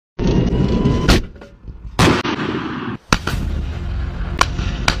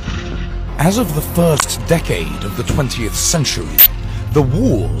As of the first decade of the 20th century, the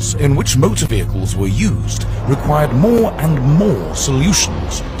wars in which motor vehicles were used required more and more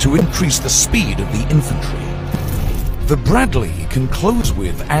solutions to increase the speed of the infantry. The Bradley can close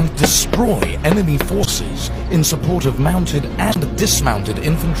with and destroy enemy forces in support of mounted and dismounted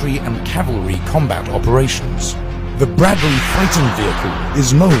infantry and cavalry combat operations. The Bradley fighting vehicle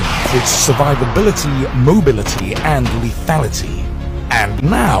is known for its survivability, mobility, and lethality. And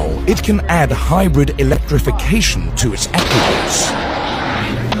now it can add hybrid electrification to its attributes.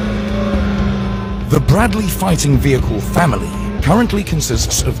 The Bradley fighting vehicle family currently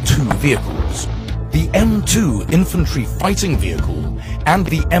consists of two vehicles: the M2 infantry fighting vehicle and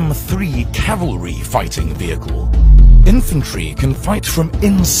the M3 cavalry fighting vehicle. Infantry can fight from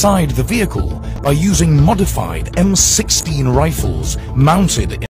inside the vehicle by using modified M16 rifles mounted